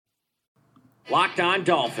Locked On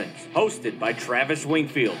Dolphins, hosted by Travis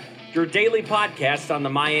Wingfield, your daily podcast on the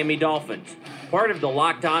Miami Dolphins, part of the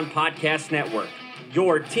Locked On Podcast Network,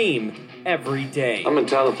 your team every day. I'm in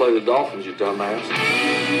town to play the Dolphins, you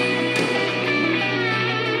dumbass.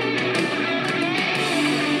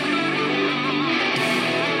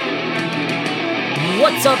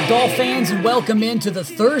 What's up, Dolphin fans, and welcome into the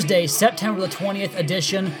Thursday, September the 20th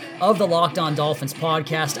edition of the Locked On Dolphins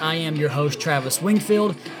podcast. I am your host, Travis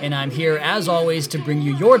Wingfield, and I'm here, as always, to bring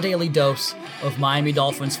you your daily dose of Miami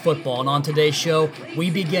Dolphins football. And on today's show, we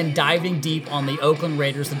begin diving deep on the Oakland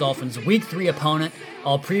Raiders, the Dolphins' Week 3 opponent.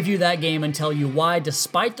 I'll preview that game and tell you why,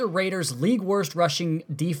 despite the Raiders' league-worst rushing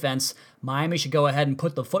defense, Miami should go ahead and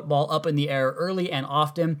put the football up in the air early and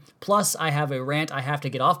often. Plus, I have a rant I have to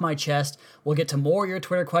get off my chest. We'll get to more of your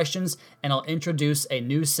Twitter questions, and I'll introduce a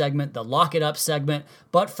new segment, the Lock It Up segment.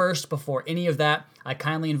 But first, before any of that, I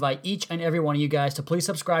kindly invite each and every one of you guys to please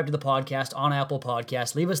subscribe to the podcast on Apple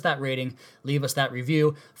Podcasts. Leave us that rating. Leave us that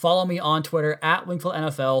review. Follow me on Twitter at Wingfield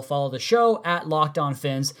NFL. Follow the show at Locked On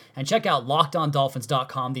Fins. And check out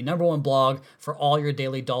LockedOnDolphins.com, the #1 blog for all your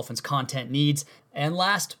daily Dolphins content needs. And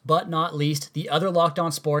last but not least, the other Locked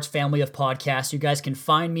On Sports family of podcasts. You guys can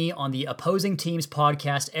find me on the Opposing Teams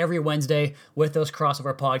podcast every Wednesday with those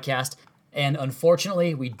crossover podcasts. And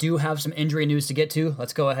unfortunately, we do have some injury news to get to.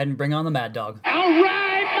 Let's go ahead and bring on the Mad Dog. All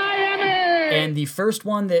right, Miami! And the first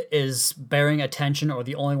one that is bearing attention, or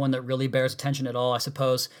the only one that really bears attention at all, I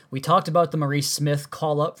suppose, we talked about the Maurice Smith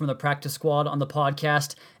call-up from the practice squad on the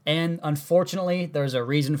podcast. And unfortunately, there's a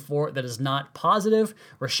reason for it that is not positive.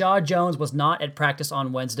 Reshad Jones was not at practice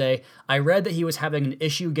on Wednesday. I read that he was having an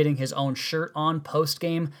issue getting his own shirt on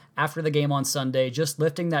post-game after the game on Sunday. Just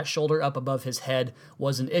lifting that shoulder up above his head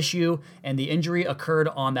was an issue, and the injury occurred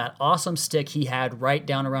on that awesome stick he had right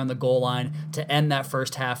down around the goal line to end that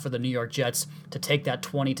first half for the New York Jets to take that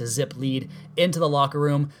 20-0 lead into the locker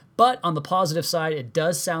room. But on the positive side, it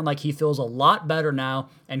does sound like he feels a lot better now,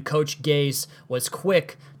 and Coach Gase was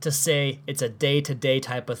quick to say it's a day-to-day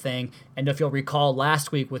type of thing. And if you'll recall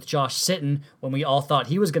last week with Josh Sitton, when we all thought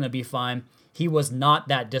he was going to be fine, he was not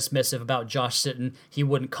that dismissive about Josh Sitton. He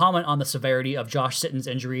wouldn't comment on the severity of Josh Sitton's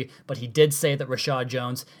injury, but he did say that Reshad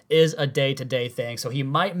Jones is a day-to-day thing. So he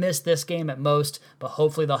might miss this game at most, but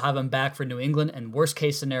hopefully they'll have him back for New England in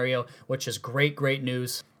worst-case scenario, which is great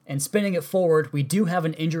news. And spinning it forward, we do have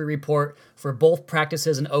an injury report for both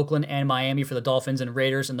practices in Oakland and Miami for the Dolphins and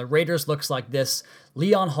Raiders. And the Raiders looks like this.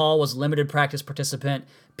 Leon Hall was limited practice participant.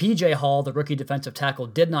 PJ Hall, the rookie defensive tackle,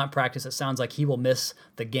 did not practice. It sounds like he will miss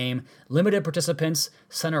the game. Limited participants,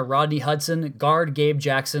 center Rodney Hudson, guard Gabe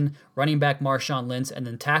Jackson, running back Marshawn Lynch, and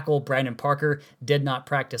then tackle Brandon Parker did not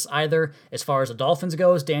practice either. As far as the Dolphins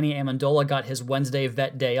goes, Danny Amendola got his Wednesday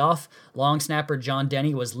vet day off. Long snapper John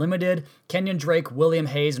Denny was limited. Kenyon Drake, William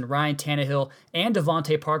Hayes, and Ryan Tannehill and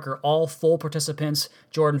Devontae Parker all full participants.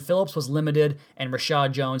 Jordan Phillips was limited, and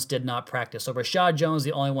Reshad Jones did not practice. So Reshad Jones,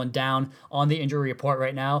 the only one down on the injury report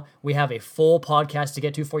right now. We have a full podcast to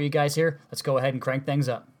get to for you guys here. Let's go ahead and crank things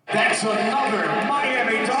up. That's another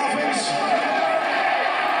Miami Dolphins.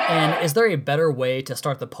 And is there a better way to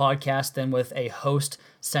start the podcast than with a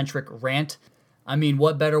host-centric rant? I mean,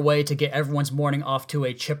 what better way to get everyone's morning off to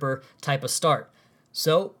a chipper type of start?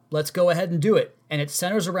 So let's go ahead and do it. And it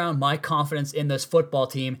centers around my confidence in this football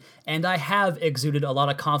team, and I have exuded a lot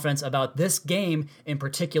of confidence about this game in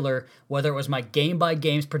particular, whether it was my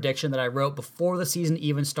game-by-games prediction that I wrote before the season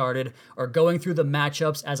even started, or going through the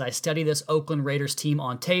matchups as I study this Oakland Raiders team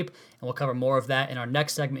on tape, and we'll cover more of that in our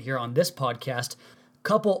next segment here on this podcast.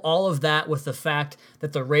 Couple all of that with the fact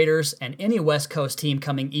that the Raiders and any West Coast team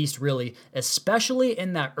coming east really, especially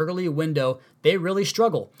in that early window, they really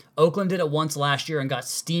struggle. Oakland did it once last year and got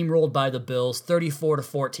steamrolled by the Bills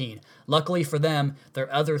 34-14. Luckily for them,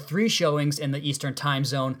 their other 3 showings in the Eastern time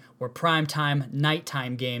zone were primetime,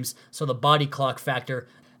 nighttime games, so the body clock factor,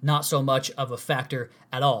 not so much of a factor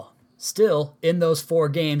at all. Still, in those 4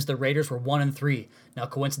 games, the Raiders were 1-3. Now,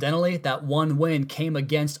 coincidentally, that one win came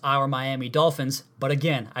against our Miami Dolphins, but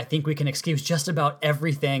again, I think we can excuse just about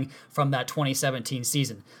everything from that 2017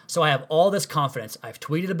 season. So I have all this confidence. I've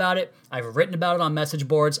tweeted about it, I've written about it on message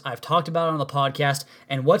boards, I've talked about it on the podcast,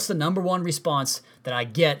 and what's the number one response that I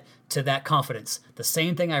get to that confidence? The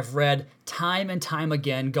same thing I've read time and time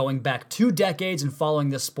again, going back 2 decades and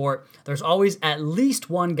following this sport. There's always at least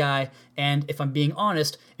one guy, and if I'm being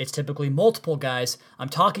honest, it's typically multiple guys. I'm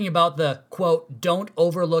talking about the, quote, don't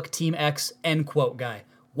overlook Team X, end quote guy.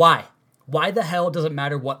 Why? Why the hell does it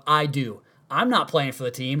matter what I do? I'm not playing for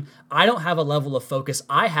the team. I don't have a level of focus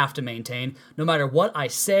I have to maintain. No matter what I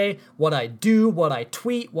say, what I do, what I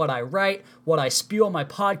tweet, what I write, what I spew on my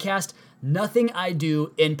podcast, nothing I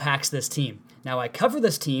do impacts this team. Now, I cover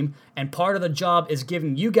this team, and part of the job is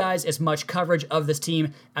giving you guys as much coverage of this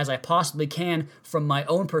team as I possibly can from my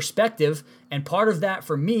own perspective. And part of that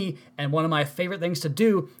for me, and one of my favorite things to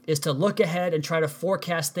do, is to look ahead and try to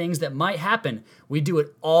forecast things that might happen. We do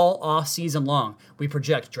it all off season long. We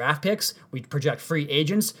project draft picks, we project free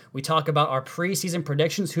agents, we talk about our preseason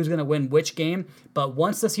predictions, who's going to win which game. But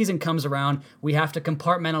once the season comes around, we have to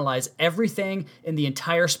compartmentalize everything in the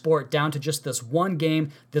entire sport down to just this one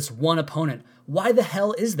game, this one opponent. Why the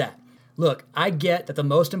hell is that? Look, I get that the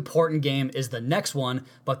most important game is the next one,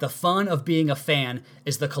 but the fun of being a fan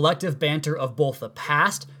is the collective banter of both the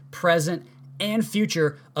past, present, and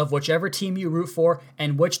future of whichever team you root for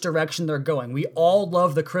and which direction they're going. We all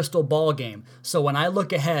love the crystal ball game. So when I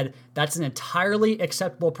look ahead, that's an entirely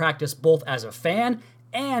acceptable practice both as a fan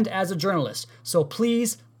and as a journalist. So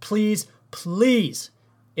please, please, please,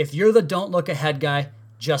 if you're the don't look ahead guy,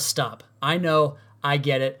 just stop. I know, I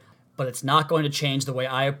get it, but it's not going to change the way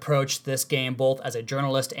I approach this game, both as a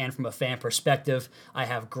journalist and from a fan perspective. I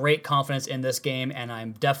have great confidence in this game, and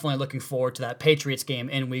I'm definitely looking forward to that Patriots game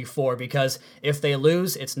in Week 4, because if they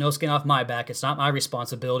lose, it's no skin off my back. It's not my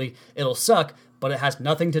responsibility. It'll suck, but it has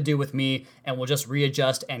nothing to do with me, and we'll just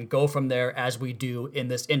readjust and go from there as we do in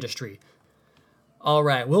this industry. All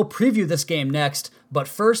right, we'll preview this game next, but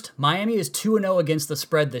first, Miami is 2-0 against the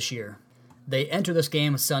spread this year. They enter this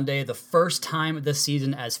game Sunday, the first time this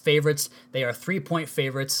season as favorites. They are 3-point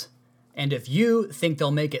favorites. And if you think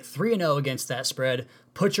they'll make it 3-0 against that spread,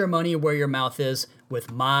 put your money where your mouth is with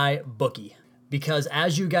MyBookie. Because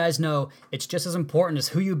as you guys know, it's just as important as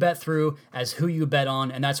who you bet through as who you bet on.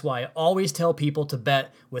 And that's why I always tell people to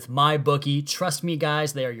bet with MyBookie. Trust me,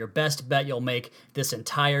 guys, they are your best bet you'll make this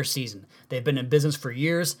entire season. They've been in business for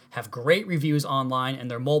years, have great reviews online, and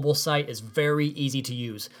their mobile site is very easy to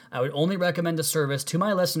use. I would only recommend a service to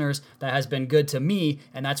my listeners that has been good to me,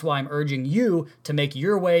 and that's why I'm urging you to make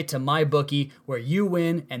your way to MyBookie, where you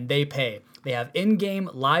win and they pay. They have in-game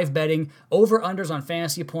live betting, over-unders on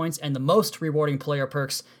fantasy points, and the most rewarding player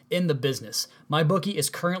perks in the business. MyBookie is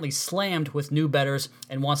currently slammed with new bettors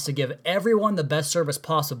and wants to give everyone the best service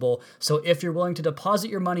possible, so if you're willing to deposit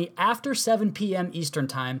your money after 7 p.m. Eastern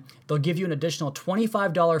Time, they'll give you an additional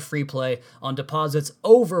 $25 free play on deposits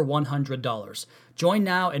over $100. Join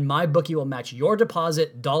now and MyBookie will match your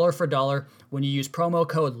deposit dollar for dollar when you use promo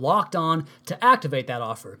code LOCKEDON to activate that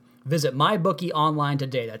offer. Visit MyBookie online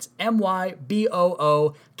today. That's MyBookie,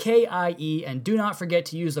 and do not forget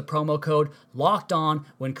to use the promo code LOCKEDON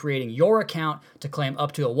when creating your account to claim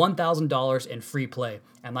up to $1,000 in free play.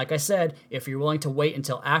 And like I said, if you're willing to wait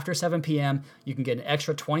until after 7 p.m., you can get an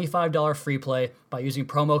extra $25 free play by using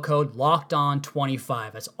promo code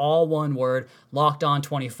LOCKEDON25. That's all one word,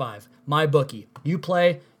 LOCKEDON25. MyBookie. You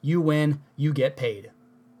play, you win, you get paid.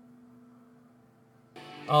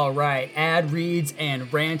 All right, ad reads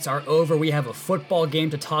and rants are over. We have a football game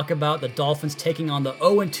to talk about. The Dolphins taking on the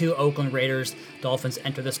 0-2 Oakland Raiders. Dolphins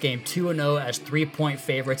enter this game 2-0 as 3-point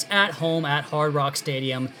favorites at home at Hard Rock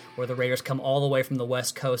Stadium, where the Raiders come all the way from the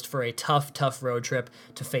West Coast for a tough road trip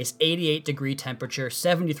to face 88-degree temperature,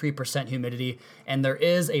 73% humidity, and there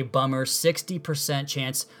is a bummer 60%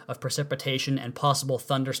 chance of precipitation and possible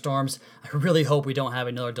thunderstorms. I really hope we don't have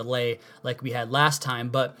another delay like we had last time,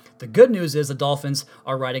 but the good news is the Dolphins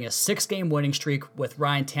are riding a 6-game winning streak with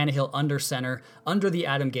Ryan Tannehill under center under the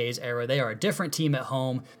Adam Gase era. They are a different team at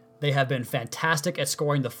home. They have been fantastic at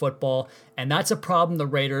scoring the football, and that's a problem the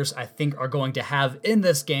Raiders, I think, are going to have in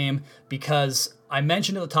this game, because I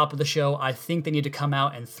mentioned at the top of the show, I think they need to come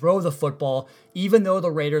out and throw the football, even though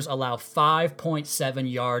the Raiders allow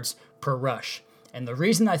 5.7 yards per rush. And the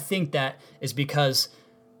reason I think that is because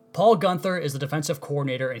Paul Guenther is the defensive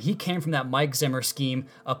coordinator, and he came from that Mike Zimmer scheme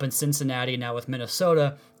up in Cincinnati, now with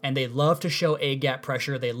Minnesota, and they love to show A-gap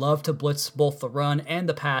pressure. They love to blitz both the run and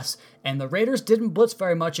the pass, and the Raiders didn't blitz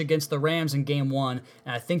very much against the Rams in Game 1,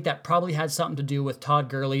 and I think that probably had something to do with Todd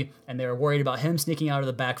Gurley, and they were worried about him sneaking out of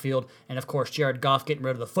the backfield, and of course Jared Goff getting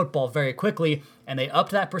rid of the football very quickly, and they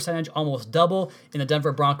upped that percentage almost double in the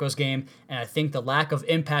Denver Broncos game, and I think the lack of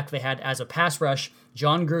impact they had as a pass rush,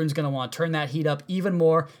 John Gruden's going to want to turn that heat up even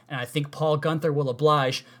more, and I think Paul Guenther will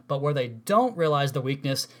oblige, but where they don't realize the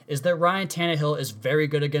weakness is that Ryan Tannehill is very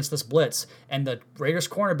good against this blitz, and the Raiders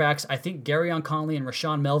cornerbacks, I think Garyon Conley and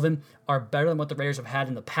Rashawn Melvin, are better than what the Raiders have had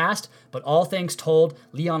in the past, but all things told,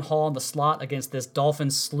 Leon Hall in the slot against this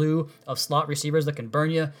Dolphins slew of slot receivers that can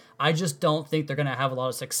burn you, I just don't think they're going to have a lot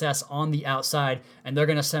of success on the outside, and they're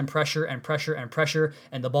going to send pressure and pressure and pressure,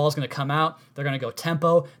 and the ball's going to come out. They're going to go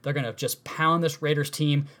tempo. They're going to just pound this Raiders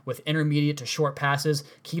team with intermediate to short passes,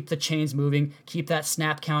 keep the chains moving, keep that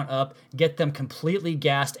snap count up, get them completely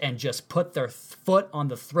gassed, and just put their foot on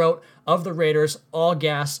the throat of the Raiders, all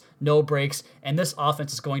gas, no brakes, and this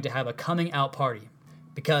offense is going to have a coming out party.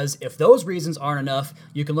 Because if those reasons aren't enough,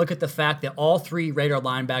 you can look at the fact that all three Raider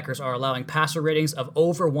linebackers are allowing passer ratings of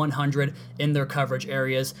over 100 in their coverage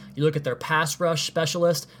areas. You look at their pass rush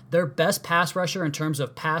specialist, their best pass rusher in terms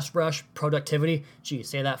of pass rush productivity. Geez,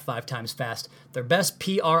 say that 5 times fast. Their best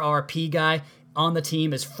PRRP guy on the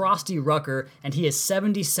team is Frosty Rucker, and he is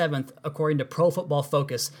 77th according to Pro Football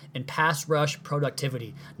Focus in pass rush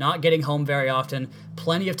productivity. Not getting home very often,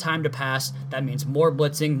 plenty of time to pass. That means more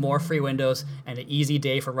blitzing, more free windows, and an easy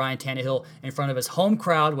day for Ryan Tannehill in front of his home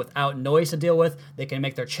crowd without noise to deal with. They can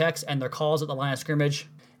make their checks and their calls at the line of scrimmage.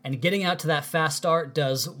 And getting out to that fast start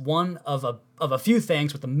does one of a few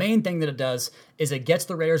things, but the main thing that it does is it gets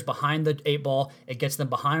the Raiders behind the 8 ball, it gets them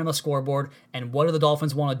behind on the scoreboard, and what do the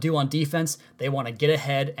Dolphins want to do on defense? They want to get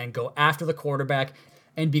ahead and go after the quarterback,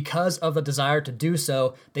 and because of the desire to do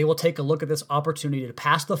so, they will take a look at this opportunity to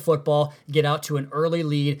pass the football, get out to an early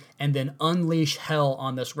lead, and then unleash hell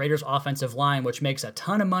on this Raiders offensive line, which makes a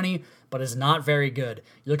ton of money, but is not very good.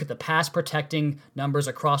 You look at the pass protecting numbers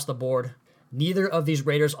across the board. Neither of these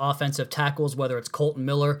Raiders offensive tackles, whether it's Colton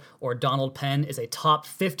Miller or Donald Penn, is a top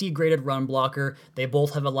 50 graded run blocker. They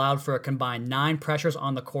both have allowed for a combined 9 pressures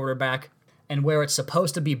on the quarterback. And where it's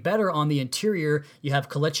supposed to be better on the interior, you have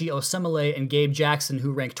Kelechi Osemele and Gabe Jackson,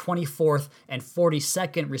 who rank 24th and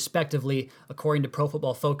 42nd respectively, according to Pro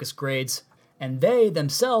Football Focus grades. And they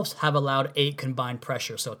themselves have allowed 8 combined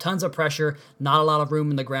pressure. So tons of pressure, not a lot of room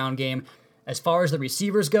in the ground game. As far as the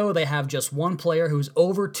receivers go, they have just one player who's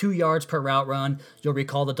over 2 yards per route run. You'll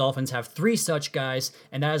recall the Dolphins have 3 such guys,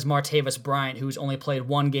 and that is Martavis Bryant, who's only played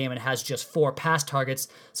 1 game and has just 4 pass targets.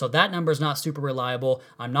 So that number is not super reliable.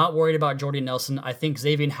 I'm not worried about Jordy Nelson. I think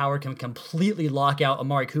Xavier Howard can completely lock out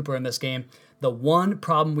Amari Cooper in this game. The one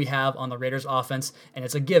problem we have on the Raiders offense, and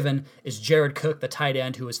it's a given, is Jared Cook, the tight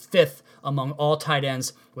end, who is 5th among all tight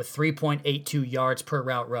ends with 3.82 yards per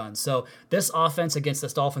route run. So this offense against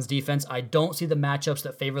this Dolphins defense, I don't see the matchups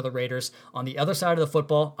that favor the Raiders. On the other side of the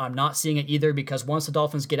football, I'm not seeing it either, because once the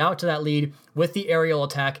Dolphins get out to that lead with the aerial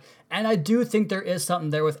attack, and I do think there is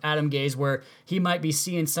something there with Adam Gase where he might be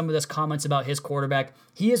seeing some of this comments about his quarterback.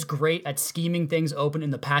 He is great at scheming things open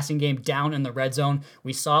in the passing game down in the red zone.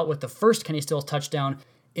 We saw it with the first Kenny Stills touchdown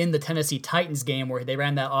in the Tennessee Titans game where they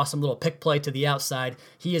ran that awesome little pick play to the outside.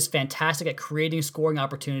 He is fantastic at creating scoring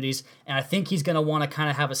opportunities, and I think he's going to want to kind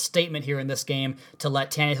of have a statement here in this game to let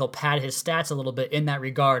Tannehill pad his stats a little bit in that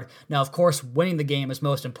regard. Now, of course, winning the game is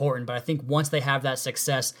most important, but I think once they have that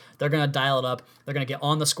success, they're going to dial it up. They're going to get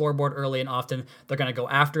on the scoreboard early and often. They're going to go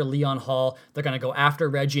after Leon Hall. They're going to go after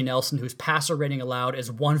Reggie Nelson, whose passer rating allowed is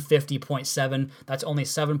 150.7. That's only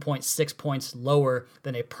 7.6 points lower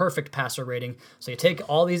than a perfect passer rating. So you take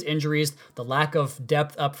all these injuries, the lack of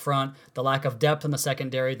depth up front, the lack of depth in the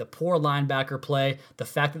secondary, the poor linebacker play, the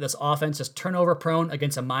fact that this offense is turnover prone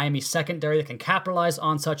against a Miami secondary that can capitalize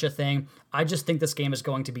on such a thing. I just think this game is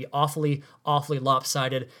going to be awfully, awfully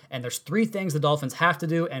lopsided. And there's 3 things the Dolphins have to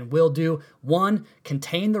do and will do. 1,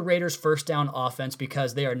 contain the Raiders' first down offense,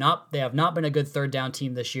 because they have not been a good third down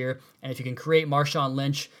team this year. And if you can create Marshawn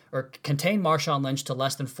Lynch or contain Marshawn Lynch to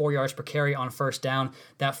less than 4 yards per carry on first down,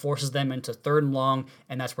 that forces them into 3rd and long,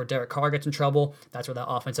 and that's where Derek Carr gets in trouble. That's where that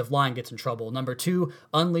offensive line gets in trouble. Number 2,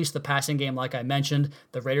 unleash the passing game like I mentioned.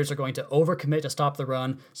 The Raiders are going to overcommit to stop the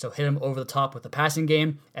run, so hit them over the top with the passing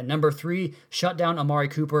game. And number 3, shut down Amari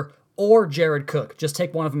Cooper or Jared Cook. Just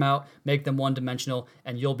take one of them out, make them one-dimensional,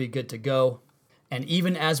 and you'll be good to go. And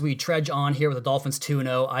even as we trudge on here with the Dolphins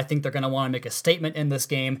 2-0, I think they're going to want to make a statement in this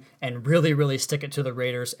game and really, really stick it to the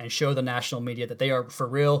Raiders and show the national media that they are for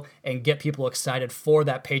real and get people excited for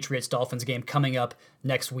that Patriots-Dolphins game coming up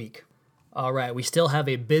next week. All right, we still have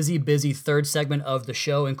a busy third segment of the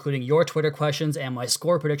show, including your Twitter questions and my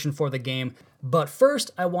score prediction for the game. But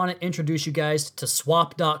first, I want to introduce you guys to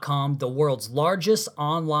Swap.com, the world's largest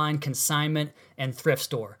online consignment and thrift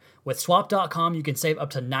store. With Swap.com, you can save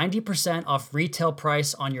up to 90% off retail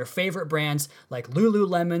price on your favorite brands like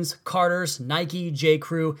Lululemons, Carter's, Nike,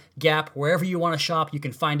 J.Crew, Gap. Wherever you want to shop, you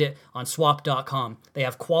can find it on Swap.com. They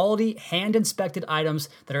have quality, hand-inspected items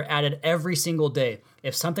that are added every single day.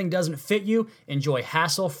 If something doesn't fit you, enjoy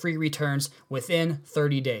hassle-free returns within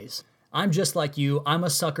 30 days. I'm just like you. I'm a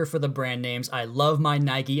sucker for the brand names. I love my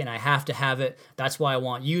Nike and I have to have it. That's why I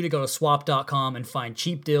want you to go to swap.com and find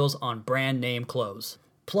cheap deals on brand name clothes.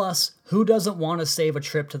 Plus, who doesn't want to save a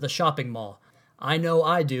trip to the shopping mall? I know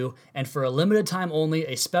I do, and for a limited time only,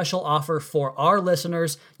 a special offer for our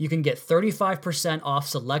listeners, you can get 35% off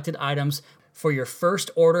selected items for your first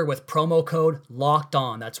order with promo code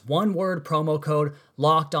LOCKEDON. That's one word, promo code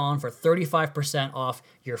LOCKEDON for 35% off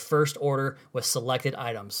your first order with selected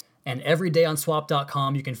items. And every day on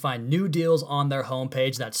swap.com, you can find new deals on their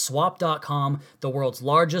homepage. That's swap.com, the world's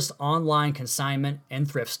largest online consignment and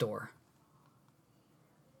thrift store.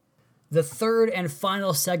 The third and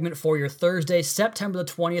final segment for your Thursday, September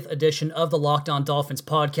the 20th edition of the Locked On Dolphins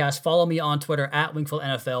podcast. Follow me on Twitter at Wingfield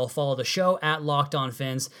NFL. Follow the show at Locked On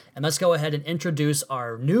Fins. And let's go ahead and introduce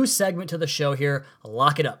our new segment to the show here,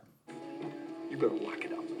 Lock It Up. You better lock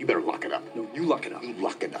it up. You better lock it up. No, you lock it up. You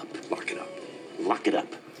lock it up. Lock it up. Lock it up.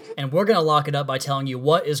 And we're going to lock it up by telling you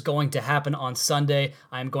what is going to happen on Sunday.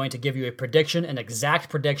 I'm going to give you a prediction, an exact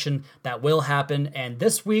prediction that will happen. And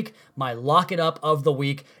this week, my lock it up of the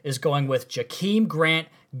week is going with Jakeem Grant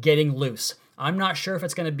getting loose. I'm not sure if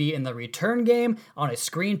it's going to be in the return game on a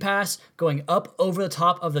screen pass going up over the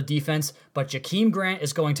top of the defense, but Jakeem Grant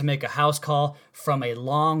is going to make a house call from a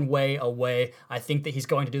long way away. I think that he's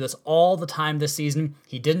going to do this all the time this season.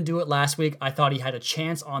 He didn't do it last week. I thought he had a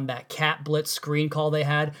chance on that cat blitz screen call they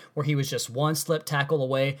had where he was just one slip tackle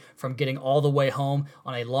away from getting all the way home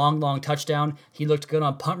on a long touchdown. He looked good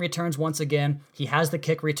on punt returns once again. He has the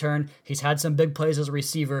kick return. He's had some big plays as a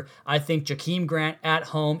receiver. I think Jakeem Grant at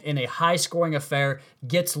home in a high-scoring affair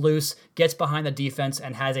gets loose, gets behind the defense,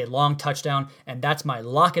 and has a long touchdown, and that's my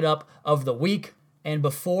lock it up of the week. And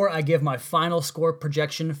before I give my final score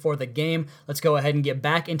projection for the game, let's go ahead and get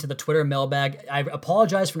back into the Twitter mailbag. I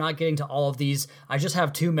apologize for not getting to all of these. I just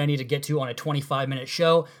have too many to get to on a 25-minute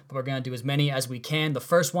show, but we're going to do as many as we can. The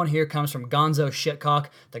first one here comes from Gonzo Shitcock,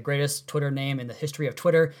 the greatest Twitter name in the history of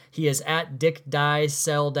Twitter. He is at Dick Dies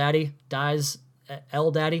Sell Daddy, Dies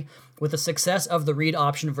L Daddy. With the success of the read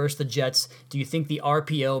option versus the Jets, do you think the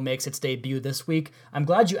RPO makes its debut this week? I'm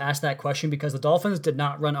glad you asked that question because the Dolphins did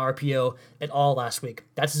not run RPO at all last week.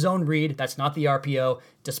 That's zone read. That's not the RPO.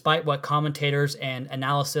 Despite what commentators and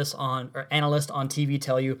analysts on TV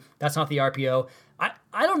tell you, that's not the RPO.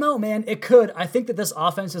 I don't know, man. It could. I think that this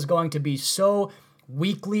offense is going to be so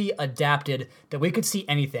weekly adapted that we could see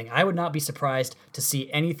anything. I would not be surprised to see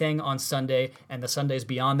anything on Sunday and the Sundays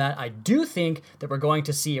beyond that. I do think that we're going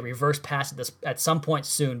to see a reverse pass at some point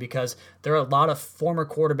soon because there are a lot of former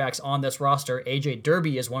quarterbacks on this roster. AJ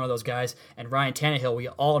Derby is one of those guys, and Ryan Tannehill, we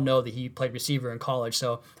all know that he played receiver in college,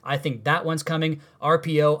 so I think that one's coming.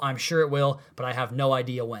 RPO, I'm sure it will, but I have no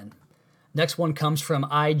idea when. Next one comes from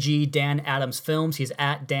IG Dan Adams Films. He's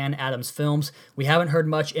at Dan Adams Films. We haven't heard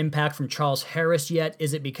much impact from Charles Harris yet.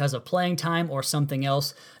 Is it because of playing time or something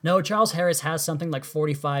else? No, Charles Harris has something like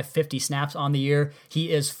 45, 50 snaps on the year. He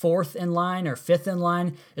is fourth in line or fifth in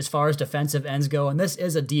line as far as defensive ends go, and this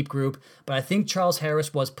is a deep group, but I think Charles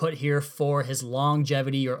Harris was put here for his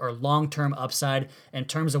longevity or long-term upside in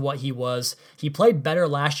terms of what he was. He played better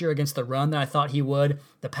last year against the run than I thought he would.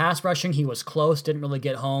 The pass rushing, he was close, didn't really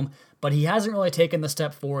get home, but he hasn't really taken the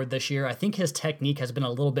step forward this year. I think his technique has been a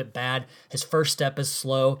little bit bad. His first step is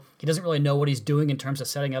slow. He doesn't really know what he's doing in terms of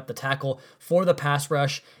setting up the tackle for the pass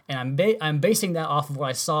rush, and I'm basing that off of what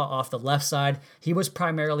I saw off the left side. He was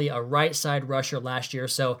primarily a right side rusher last year,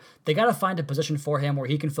 so they got to find a position for him where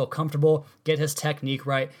he can feel comfortable, get his technique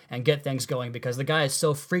right, and get things going because the guy is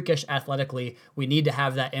so freakish athletically. We need to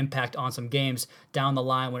have that impact on some games down the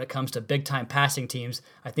line when it comes to big-time passing teams.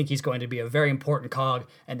 I think he's going to be a very important cog,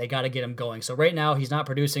 and they got to get him going. So right now, he's not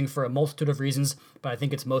producing for a multitude of reasons, but I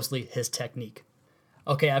think it's mostly his technique.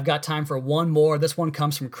 Okay, I've got time for one more. This one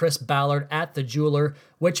comes from Chris Ballard at The Jeweler.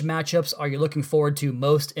 Which matchups are you looking forward to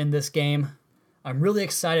most in this game? I'm really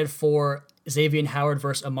excited for Xavier Howard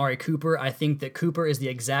versus Amari Cooper. I think that Cooper is the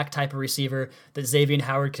exact type of receiver that Xavier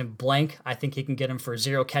Howard can blank. I think he can get him for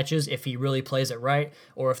 0 catches if he really plays it right,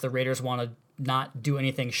 or if the Raiders want to not do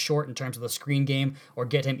anything short in terms of the screen game or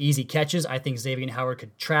get him easy catches. I think Xavier Howard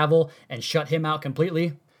could travel and shut him out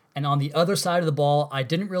completely. And on the other side of the ball, I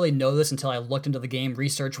didn't really know this until I looked into the game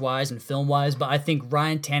research-wise and film-wise, but I think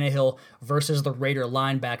Ryan Tannehill versus the Raider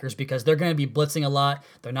linebackers because they're going to be blitzing a lot.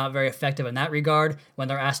 They're not very effective in that regard. When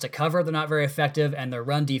they're asked to cover, they're not very effective, and their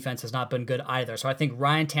run defense has not been good either. So I think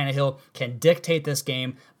Ryan Tannehill can dictate this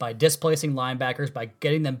game by displacing linebackers, by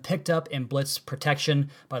getting them picked up in blitz protection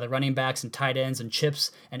by the running backs and tight ends and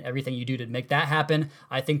chips and everything you do to make that happen.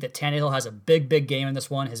 I think that Tannehill has a big game in this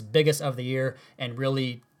one, his biggest of the year, and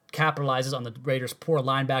really capitalizes on the Raiders' poor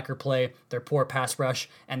linebacker play, their poor pass rush,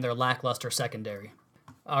 and their lackluster secondary.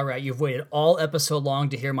 All right, you've waited all episode long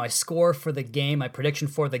to hear my score for the game, my prediction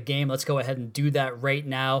for the game. Let's go ahead and do that right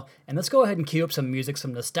now. And let's go ahead and cue up some music,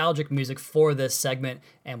 some nostalgic music for this segment.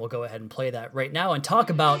 And we'll go ahead and play that right now and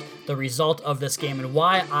talk about the result of this game and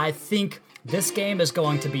why I think this game is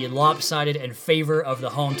going to be lopsided in favor of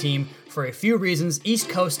the home team for a few reasons. West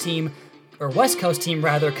Coast team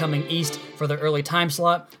coming east for the early time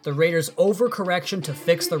slot. The Raiders' overcorrection to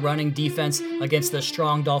fix the running defense against the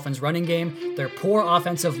strong Dolphins running game. Their poor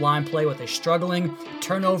offensive line play with a struggling,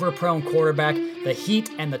 turnover-prone quarterback. The heat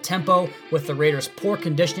and the tempo with the Raiders' poor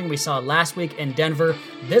conditioning we saw last week in Denver.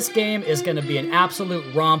 This game is going to be an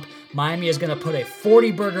absolute romp. Miami is going to put a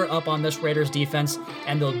 40-burger up on this Raiders defense,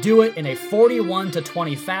 and they'll do it in a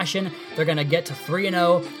 41-20 fashion. They're going to get to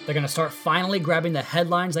 3-0. They're going to start finally grabbing the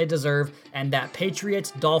headlines they deserve, and that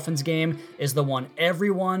Patriots-Dolphins game is the one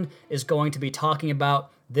everyone is going to be talking about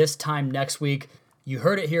this time next week. You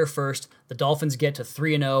heard it here first. The Dolphins get to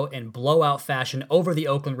 3-0 in blowout fashion over the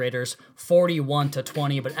Oakland Raiders,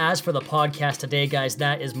 41-20. But as for the podcast today, guys,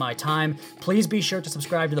 that is my time. Please be sure to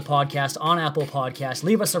subscribe to the podcast on Apple Podcasts.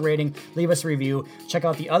 Leave us a rating, leave us a review. Check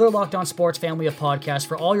out the other Locked On Sports family of podcasts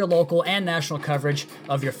for all your local and national coverage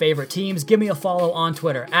of your favorite teams. Give me a follow on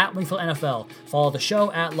Twitter at Wingfield NFL. Follow the show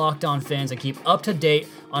at Locked On Fins and keep up to date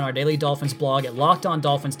on our daily Dolphins blog at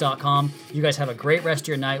LockedOnDolphins.com. You guys have a great rest of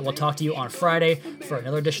your night. We'll talk to you on Friday for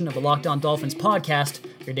another edition of the Locked On Dolphins podcast,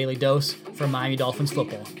 your daily dose for Miami Dolphins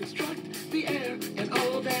football. The air and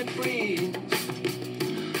all that brings.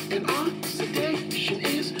 And oxidation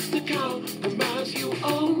is the compromise you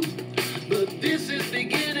own. But this is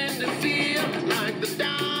beginning to feel like the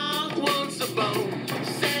dog wants a bone.